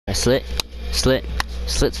Slit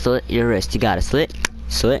your wrist. You gotta slit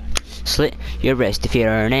your wrist. If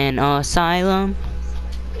you're in an asylum,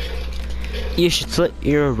 you should slit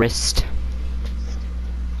your wrist.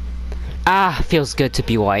 Ah, feels good to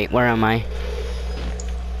be white. Where am I?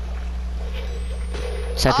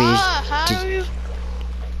 Seppi,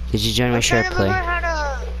 did you join my share play? I had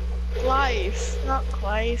a life, not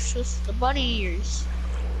life, just the bunny ears.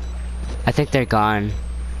 I think they're gone.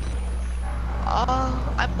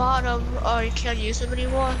 I bought them. Oh, you can't use them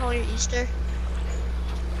anymore on your Easter.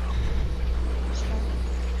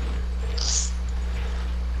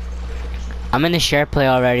 I'm in the share play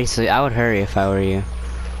already, so I would hurry if I were you.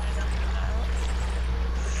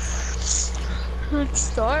 Let's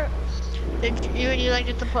start. Did you like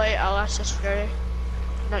get to play Outlast yesterday?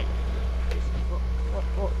 No.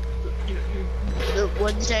 The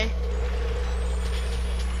Wednesday.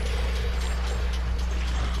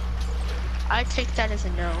 I take that as a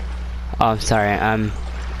no. Oh, I'm sorry.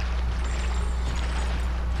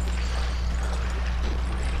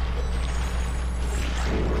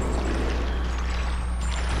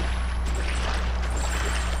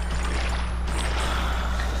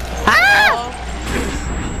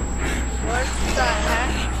 What the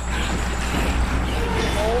heck?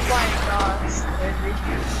 Oh my gosh.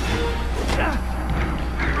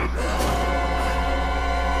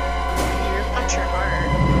 You're such a heart.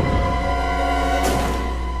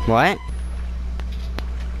 What?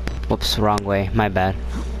 Whoops, wrong way. My bad.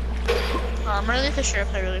 I'm gonna leave the share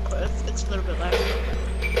play really quick. It's a little bit loud.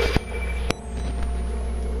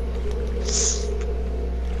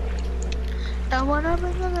 I wanna be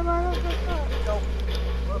the Nope.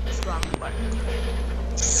 Whoops, wrong button.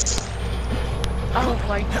 I don't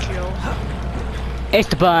like you. It's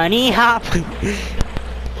the bunny hop.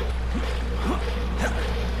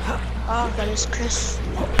 Oh, that is Chris.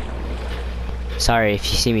 Sorry if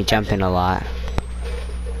you see me jumping a lot.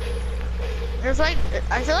 There's like,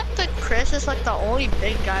 I feel like the Chris is like the only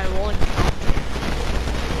big guy willing to talk to you.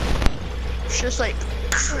 It's just like,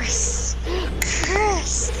 Chris.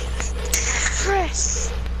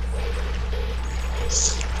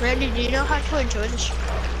 Randy, do you know how to enjoy the show?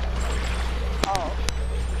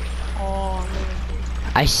 Oh man.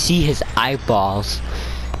 I see his eyeballs.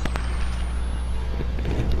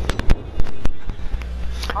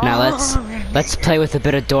 Now let's play with a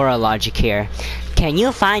bit of Dora logic here. Can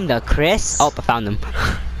you find the Chris? Oh, I found him.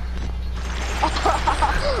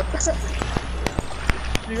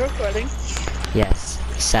 Are you recording? Yes,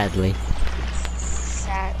 sadly.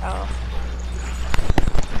 Sad. Oh.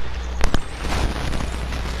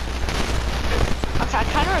 Okay, I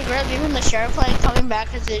kind of regret leaving the share play and coming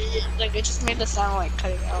back because it just made the sound like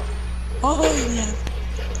cutting out. Oh yeah.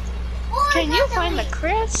 Can you find the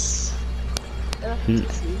Chris?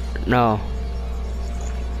 No.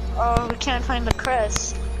 Oh, we can't find the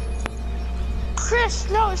Chris. Chris,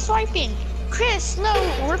 no, swiping. Chris, no,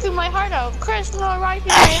 ripping my heart out. Chris, no, ripping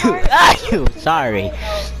my heart out. Sorry.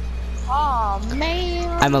 Oh man.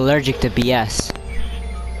 I'm allergic to BS.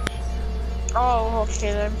 Oh,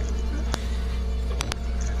 okay then.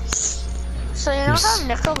 So you know how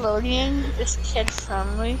Nickelodeon is kid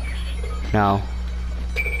friendly? No.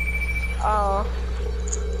 Oh.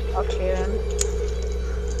 Okay then.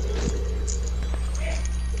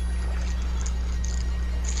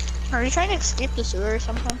 Are you trying to escape the sewer or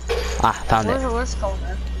something? Ah, found it. What's going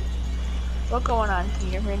on? What's going on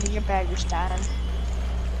here? Randy, your bag is dying.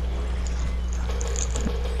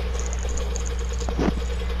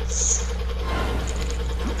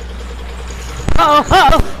 Oh!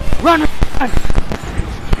 Run!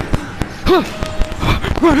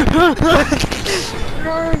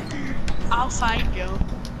 I'll find you.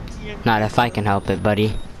 Not if I can help it,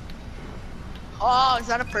 buddy. Oh, is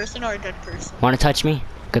that a person or a dead person? Wanna touch me?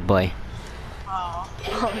 Good boy. Oh,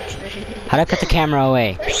 okay. How'd I put the camera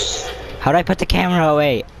away? How'd I put the camera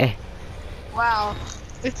away? Wow.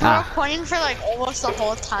 If you were pointing for like almost the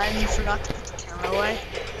whole time, you forgot to put the camera away.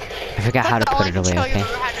 I forgot how to put it away, okay?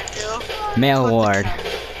 Mail ward.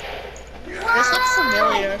 This looks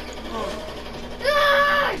familiar.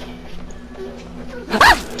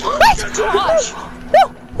 Gosh!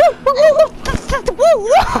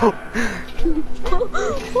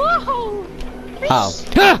 Whoa! Oh.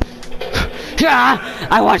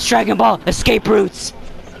 I watched Dragon Ball Escape Routes.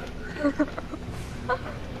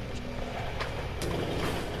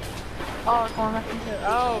 Oh, going back into it.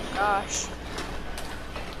 Oh gosh.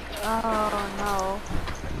 Oh no.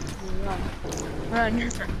 Run. Run. Run.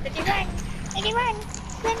 Run.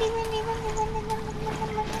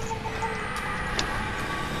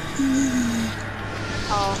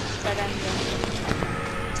 Oh, dead end.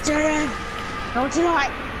 Dead end. No, do not.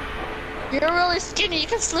 You're really skinny. You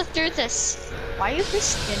can slip through this. Why are you so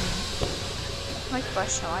skinny? My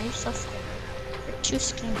question. Why are you so skinny? You're too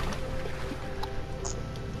skinny.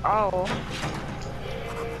 Oh.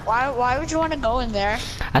 Why would you want to go in there?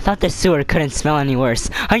 I thought the sewer couldn't smell any worse.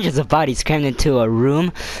 Hundreds of bodies crammed into a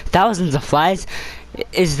room. Thousands of flies.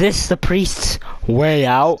 Is this the priest's way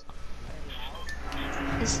out?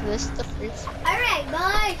 Is this the priest? Alright,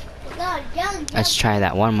 boys. Let's try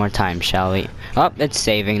that one more time, shall we? Oh, it's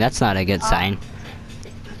saving. That's not a good sign.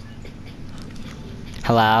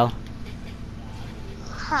 Hello?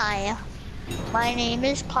 Hi. My name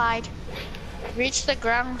is Clyde. Reach the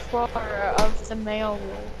ground floor of the mail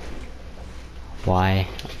room. Why?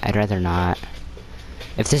 I'd rather not.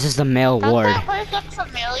 If this is the male ward. Does that place look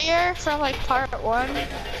familiar from like part 1?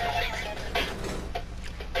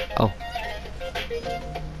 Oh.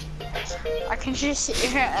 I can just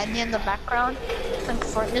hear Anya in the background, like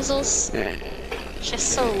Fort Nizzles. It's just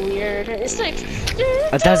so weird. It's like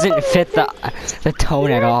It doesn't fit the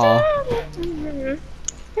tone at all.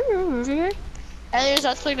 And there's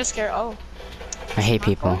us playing to scare. Oh. I hate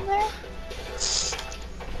people.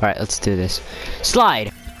 Alright, let's do this.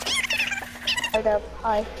 Slide!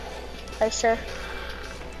 Hi. Hi, sir.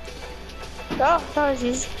 Oh, that was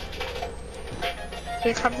easy.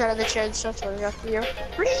 He comes out of the chair and starts running after you.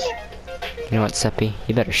 You know what, Seppi?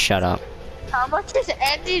 You better shut up. How much is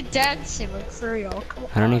Andy dancing like for real? Come on.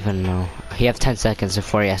 I don't even know. You have 10 seconds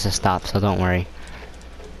before he has to stop, so don't worry.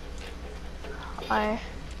 That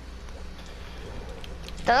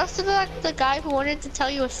was like the guy who wanted to tell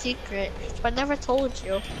you a secret, but never told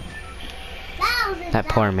you. That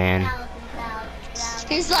poor man.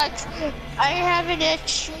 He's like, I have an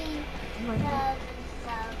itch.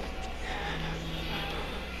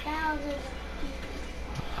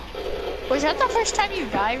 Was that the first time you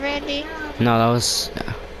died, Randy? No, that was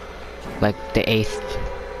like the 8th.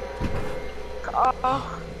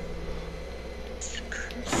 Oh.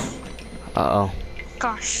 Uh-oh.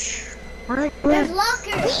 Gosh. There's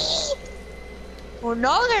lockers. Well,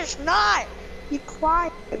 no, there's not. Be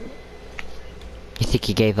quiet. You think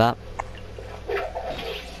he gave up?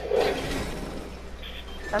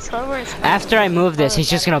 That's what we're. After I move this, he's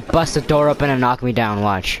just gonna bust the door open and knock me down.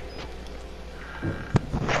 Watch.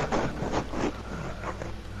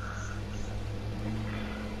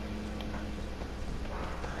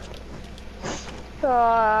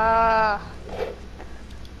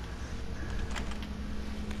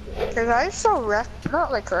 The guy's so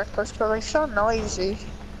not like reckless, but like so noisy.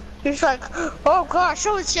 He's like, oh gosh,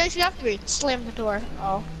 someone's chasing after me. Slam the door.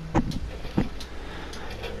 Oh.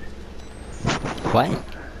 What?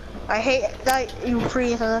 I hate that you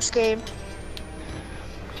breathe in this game.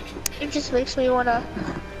 It just makes me wanna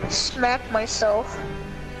smack myself.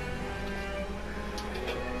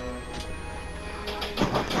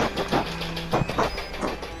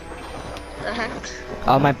 The heck?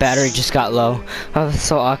 Oh, my battery just got low. Oh, that's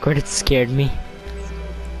so awkward. It scared me.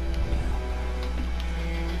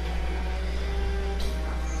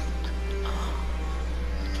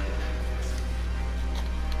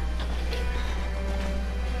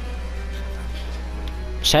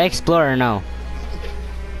 Should I explore or no?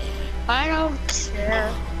 I don't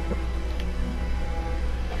care.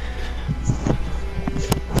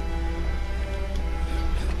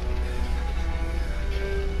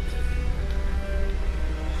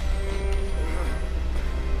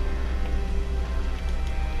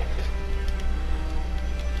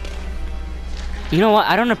 You know what?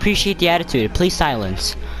 I don't appreciate the attitude. Please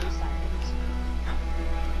silence.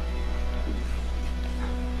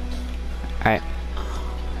 Alright.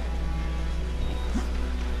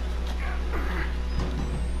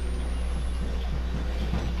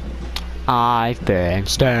 I've been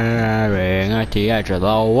staring at the edge of the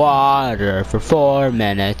water for 4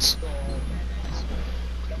 minutes.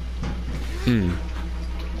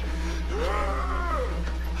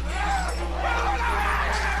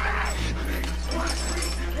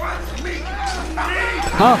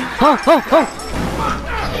 Oh!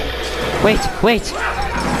 Wait!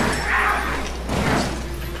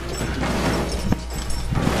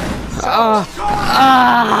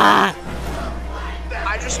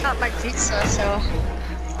 I just got my pizza, so.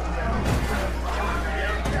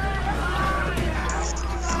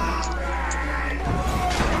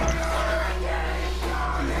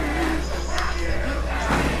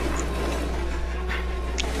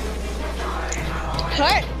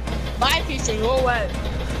 Hey! My pizza, go away.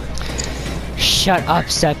 Shut up,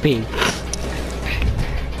 Seppi.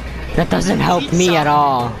 That doesn't help me at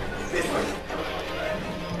all.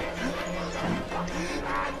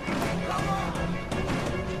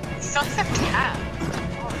 Fuck the cat.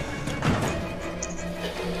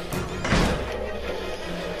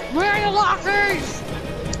 lockers!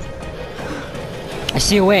 I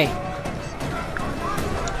see a way.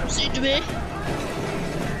 See it to me?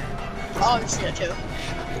 Oh, I see it too.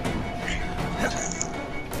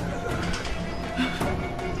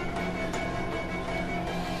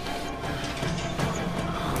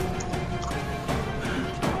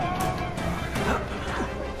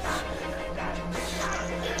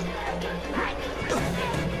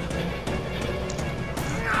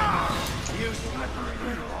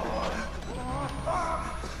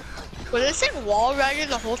 Was this thing wall riding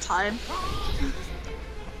the whole time?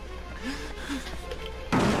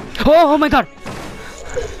 Oh my god!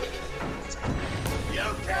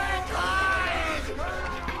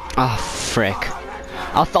 Oh frick!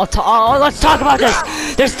 Oh, let's talk about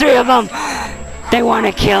this. There's 3 of them. They want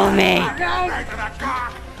to kill me.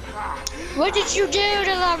 What did you do to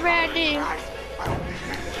them, Randy?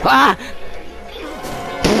 Ah!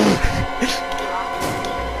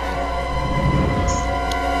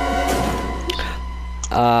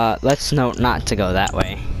 Let's note not to go that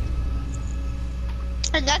way.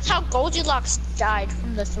 And that's how Goldilocks died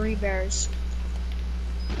from the 3 bears.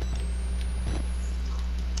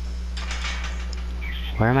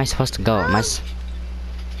 Where am I supposed to go? Am I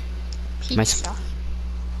Pizza.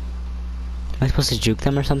 supposed to juke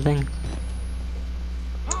them or something?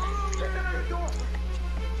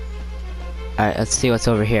 Alright, let's see what's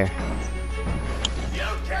over here.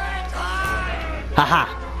 Haha!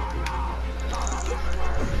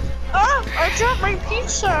 Oh, I dropped my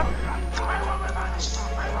pizza.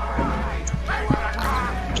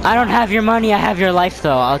 I don't have your money, I have your life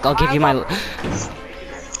though. I'll give you my...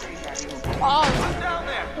 Oh,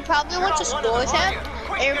 you probably went to school with him,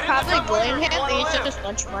 and you're probably bullying him, and you took his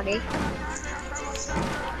lunch money.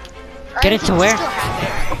 Get it to where?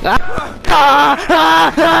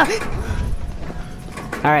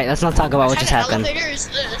 Alright, let's not talk about what just happened. What kind of elevator is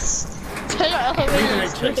this? What kind of elevator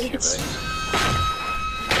is this?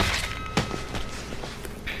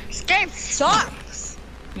 This game sucks!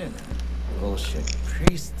 You're that bullshit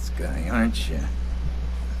priest's guy, aren't you?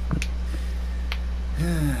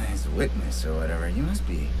 His witness or whatever. You must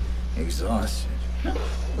be exhausted.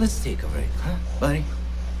 Let's take a break, huh, buddy?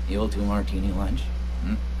 The old 2 martini lunch?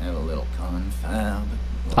 Have a little confab.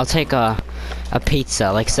 I'll take a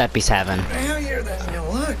pizza like Seppi's having. Failure than you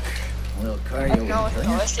look. A little cardio. No, it's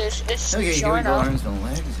Okay, give showing your up. arms and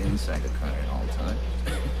legs inside the car at all times.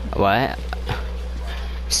 What?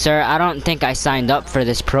 Sir, I don't think I signed up for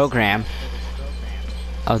this program.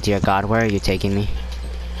 Oh dear God, where are you taking me?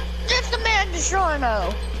 It's the man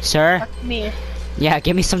DiGiorno. Sir? Me. Yeah,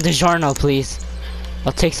 give me some DiGiorno, please.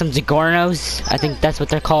 I'll take some DiGornos. I think that's what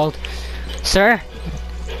they're called. Sir?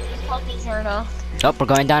 It's called DiGiorno. Oh, we're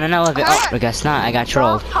going down an elevator. Oh, I guess not. I got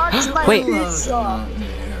trolled. Wait.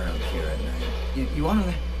 You want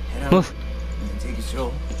to head out Move. and take a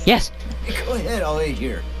stroll? Yes. Go ahead, I'll wait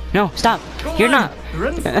here. No, stop. Go You're on, not.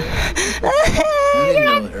 Run for it. You didn't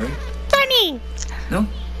know the hurry. Funny. No?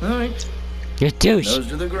 Alright. You're a douche. Those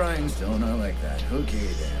to the grindstone, I like that. Okay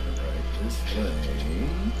then, right this way.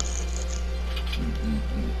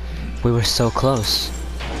 We were so close.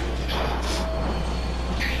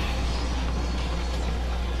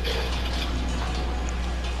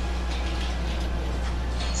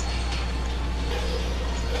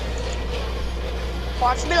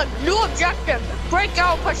 Watch me like new objective. Break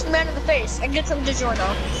out, punch the man in the face, and get some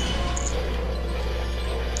DiGiorno.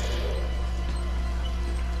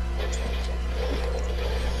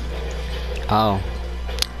 Oh.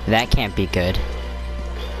 That can't be good.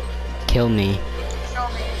 Kill me. Show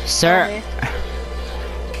me. Sir.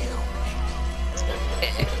 Show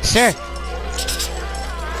me. Sir.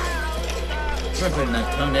 We're putting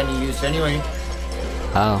that tongue to any use anyway.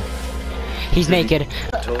 Oh. He's naked.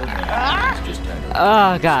 Told you. It's just time to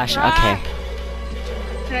Oh gosh, okay.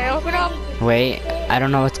 Can I open up? Wait, I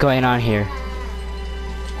don't know what's going on here.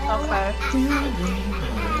 Okay.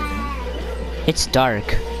 It's dark.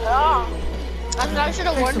 Oh. I should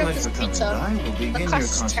have Thanks so ordered much this for coming pizza. by. We'll begin The your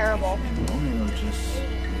crust is terrible. consultation. Only it'll just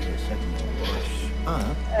take a second to wash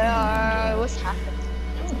up. What's happening?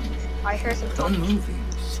 I hear some On talking.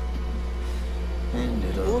 movies. And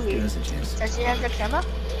it'll Movie. give us a chance. Does he have the camera?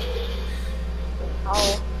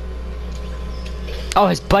 Oh. Oh,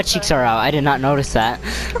 his butt cheeks are out. I did not notice that.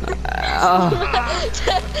 Oh. That's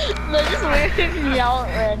just weird to yell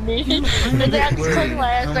at Randy. And then I just close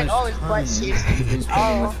my eyes like, oh, his butt cheeks. You've been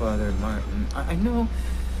spending Oh. with Father Martin. I know.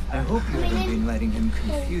 I hope you haven't been letting him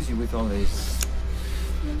confuse you with all this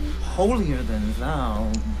holier than thou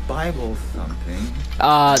Bible thumping.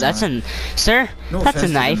 That's a sir. No That's a offense to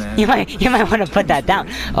the knife. man. You might want to put that down.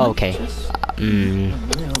 Oh, okay. A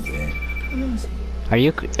little bit. Are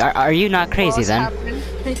you not crazy What's then? happening?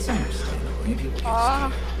 It's understandable. Maybe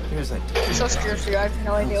we'll Here's like I'm so scared for you. I have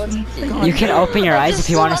no idea what's happening. You can open your eyes if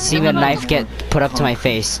you want to see the knife get put up to my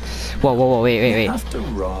face. Whoa, wait. You have to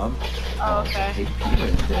rob. Oh, okay. Take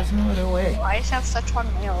Peter. There's no other way. Why does it have such long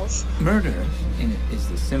nails? Murder is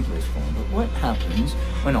the simplest form, but what happens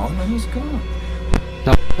when all the money's gone?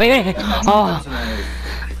 No, wait. Oh,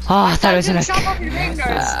 I thought it was gonna. Chop off your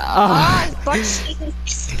fingers. Butt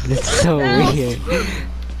cheeks. That's so weird.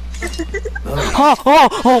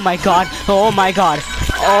 Oh my god.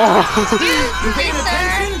 Oh. You paying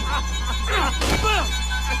attention?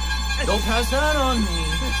 Don't pass that on me.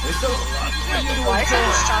 It's a lot for you to Why is enjoy.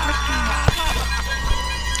 it stopping?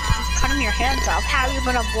 Just cutting your hands off. How are you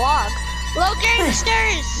gonna vlog? Little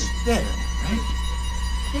gangsters! There, right?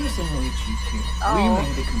 Here's a really cheap here. Oh. We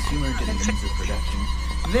made the consumer into the means of production.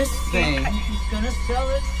 This thing is gonna sell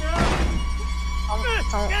itself.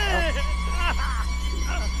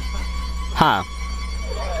 Huh.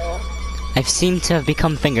 I've seemed to have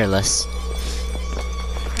become fingerless.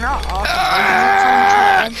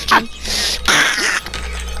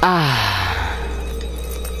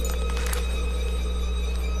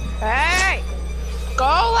 Hey! Go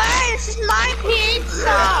away! This is my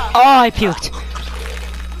pizza! Oh, I puked.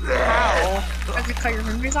 Ow. Have you cut your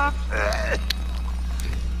fingers off?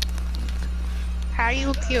 How do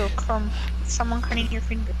you puke from someone cutting your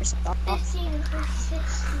fingers off? 15 for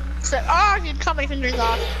 16. So, you cut my fingers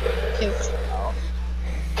off. Puke. Oh.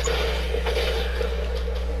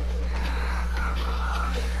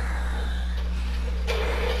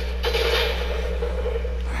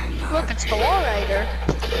 Look, it's the wall rider.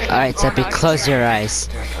 Alright, Zeppy, close your eyes.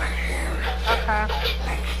 Okay.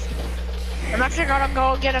 I'm actually gonna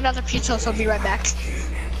go get another pizza, so I'll be right back.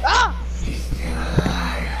 Ah!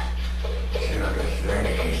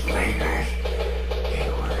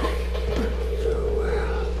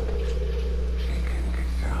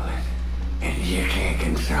 And you can't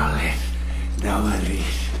control it. Nobody.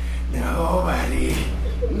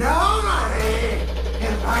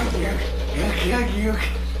 If I he'll kill you.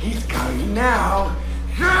 He's coming now.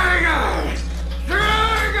 Trigger!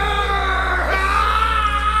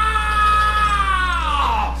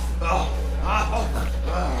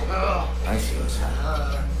 I see what's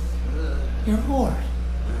happening. You're bored.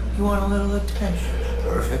 You want a little attention.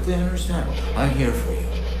 Perfectly understandable. I'm here for you.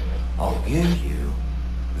 I'll give you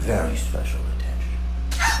very special attention.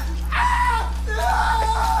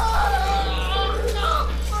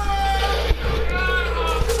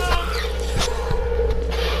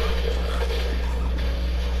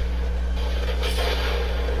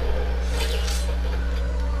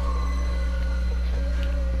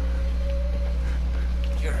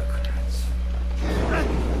 Bureaucrats.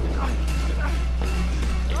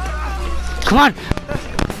 Come on!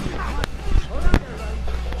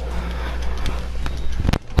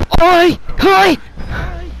 Oi! Oi!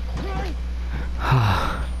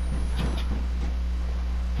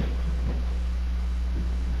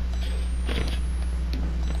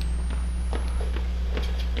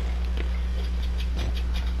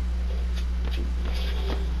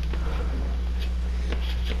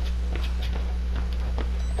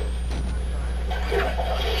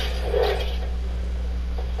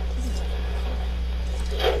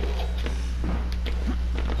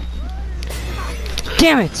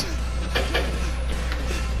 Damn it!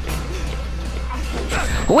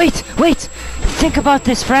 Wait! Think about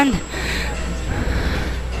this, friend.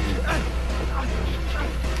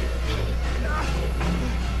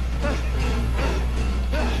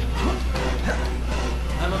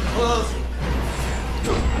 I'm closing.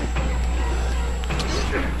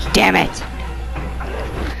 Damn it!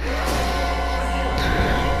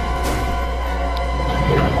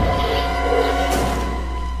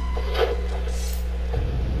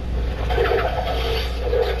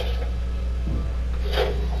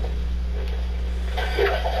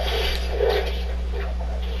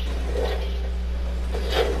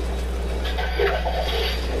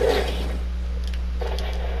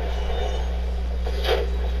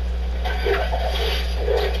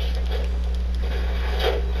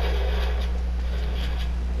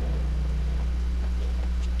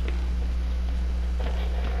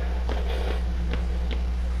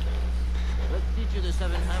 Let's teach you the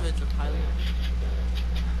 7 habits of highly...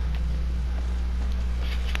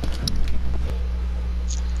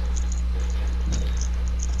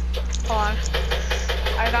 Hold on.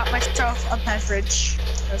 I got myself a beverage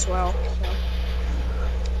as well.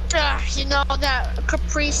 So. You know that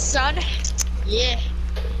Capri Sun? Yeah.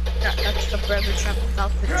 That's the beverage I'm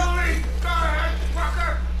about to Kill me! Go ahead,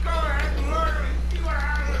 fucker! Go ahead, murder me! See what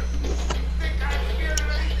happens! Think I'm scared of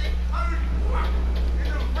anything?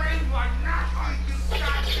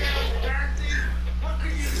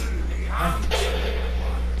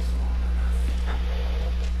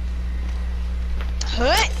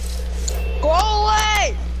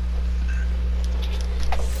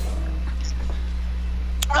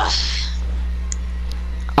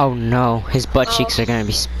 Oh no, his butt cheeks are gonna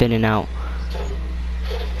be spinning out.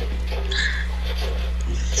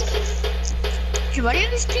 Do any of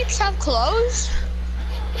these peeps have clothes?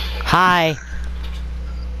 Hi.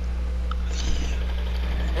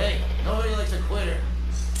 Hey, nobody likes a quitter.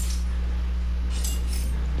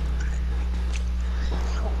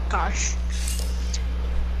 Oh gosh.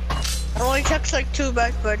 It only checks like 2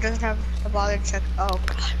 bucks, but it doesn't have to bother to check. Oh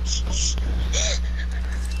gosh.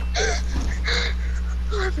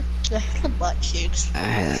 The butt cheeks.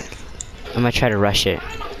 I'm gonna try to rush it.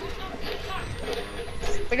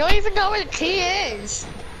 We don't even know where the key is.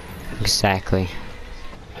 Exactly.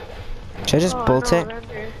 Should I just bolt it?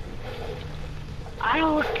 I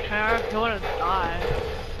don't care if you want to die.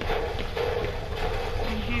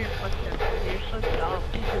 You hear your footsteps, you're so dumb.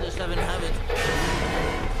 These are the 7 habits.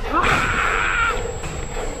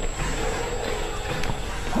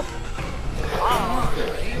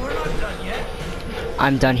 We're not done yet.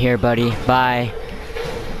 I'm done here, buddy. Bye.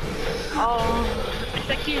 Oh, it's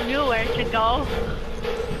like you knew where to go.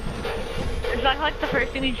 It's like the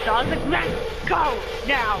first thing he saw. It's like, let's go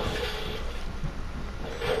now.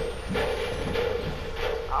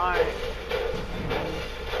 Alright.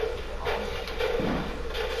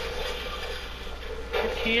 The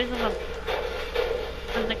key is in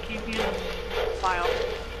the key in the file.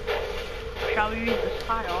 Shall we use this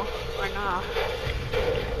file or not?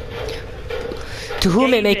 To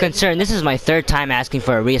whom it may David. concern, this is my 3rd time asking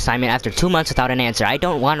for a reassignment after 2 months without an answer. I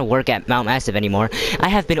don't want to work at Mount Massive anymore. I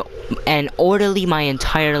have been an orderly my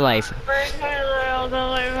entire life.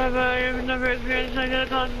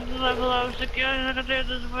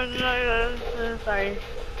 Sorry.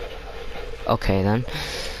 Okay then.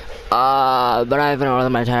 But I've been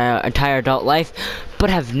orderly my entire adult life,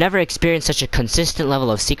 but have never experienced such a consistent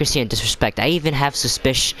level of secrecy and disrespect. I even have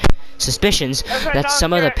suspicions that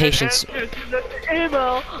some of the patients.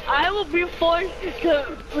 Email, I will be forced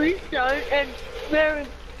to restart and very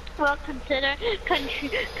well consider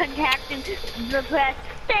contacting the press.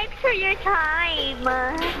 Thanks for your time.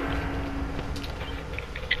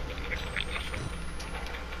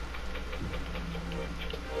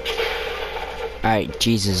 Alright,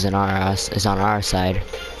 Jesus is on our side.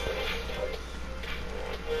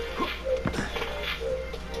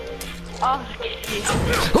 Oh, jeez.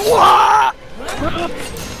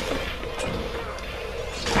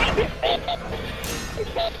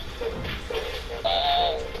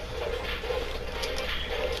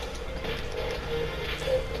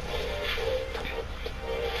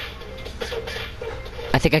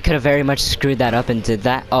 I think I could have very much screwed that up and did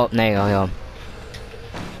that. Oh, there you go.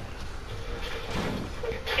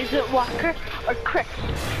 Is it Walker or Chris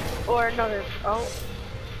or another? Oh.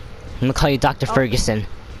 I'm gonna call you Dr. Fergison.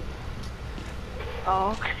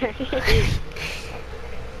 Oh, okay.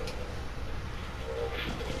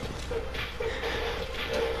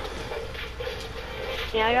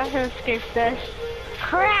 Yeah, I got to escape this.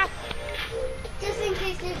 Crap! Just in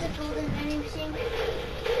case there's a golden vending machine.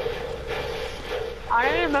 I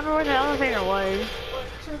don't even remember where the elevator was.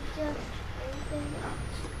 So just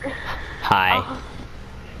open. Hi. Oh.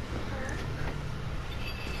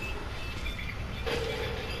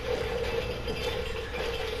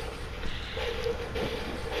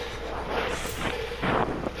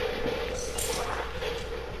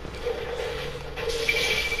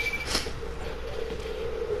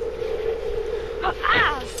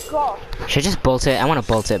 Ah, God. Should I just bolt it? I want to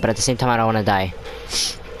bolt it, but at the same time I don't want to die.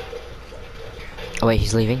 Oh wait,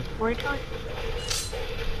 he's leaving. Where are you going?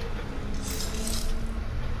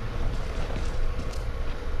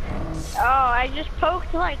 Oh, I just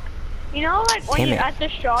poked like, you know, like when Damn you're it. at the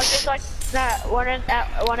straw, just like that one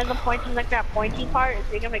of the points is like that pointy part,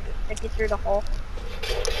 so you can make it stick it through the hole.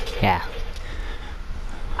 Yeah.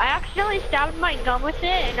 I accidentally stabbed my gum with it,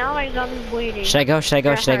 and now my gum is bleeding. Should I go? Should I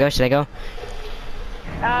go? Should I go? Should I go?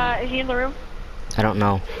 Is he in the room? I don't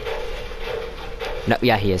know. No,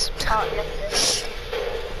 yeah, he is. Oh, yes.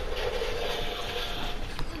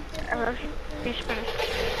 He's finished.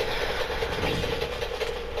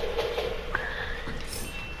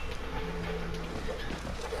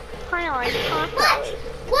 I like chocolate.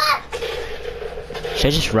 What? Should I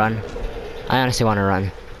just run? I honestly want to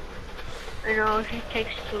run. I know, it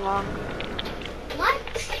takes too long. What?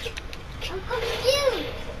 I'm confused.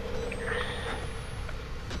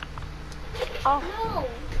 Oh, No.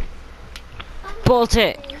 Bolt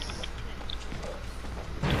it!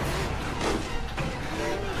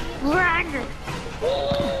 run!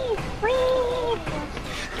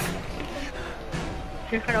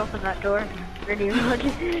 You're gonna open that door. Ready, run.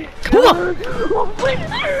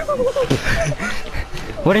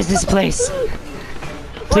 What is this place?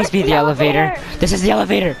 Please be the elevator. This is the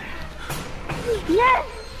elevator. Yes.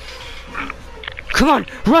 Come on,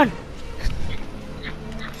 run.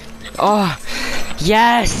 Oh,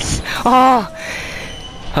 yes. Oh.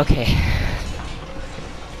 Okay.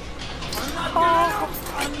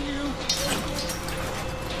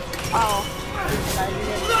 Oh.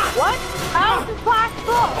 What? How is this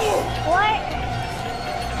possible? What?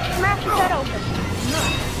 Smash that open.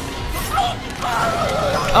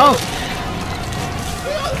 Oh.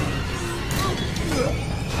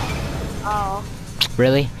 Oh.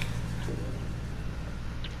 Really?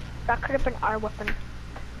 That could have been our weapon.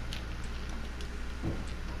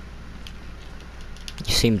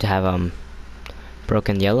 You seem to have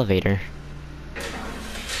broken the elevator.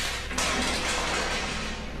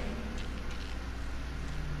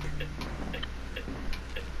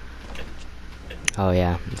 Oh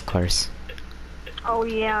yeah, of course. Oh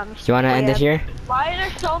yeah. You wanna end it here? Why are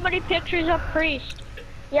there so many pictures of Priest?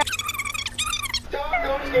 Yeah.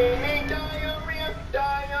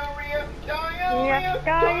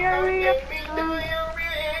 Diarrhea.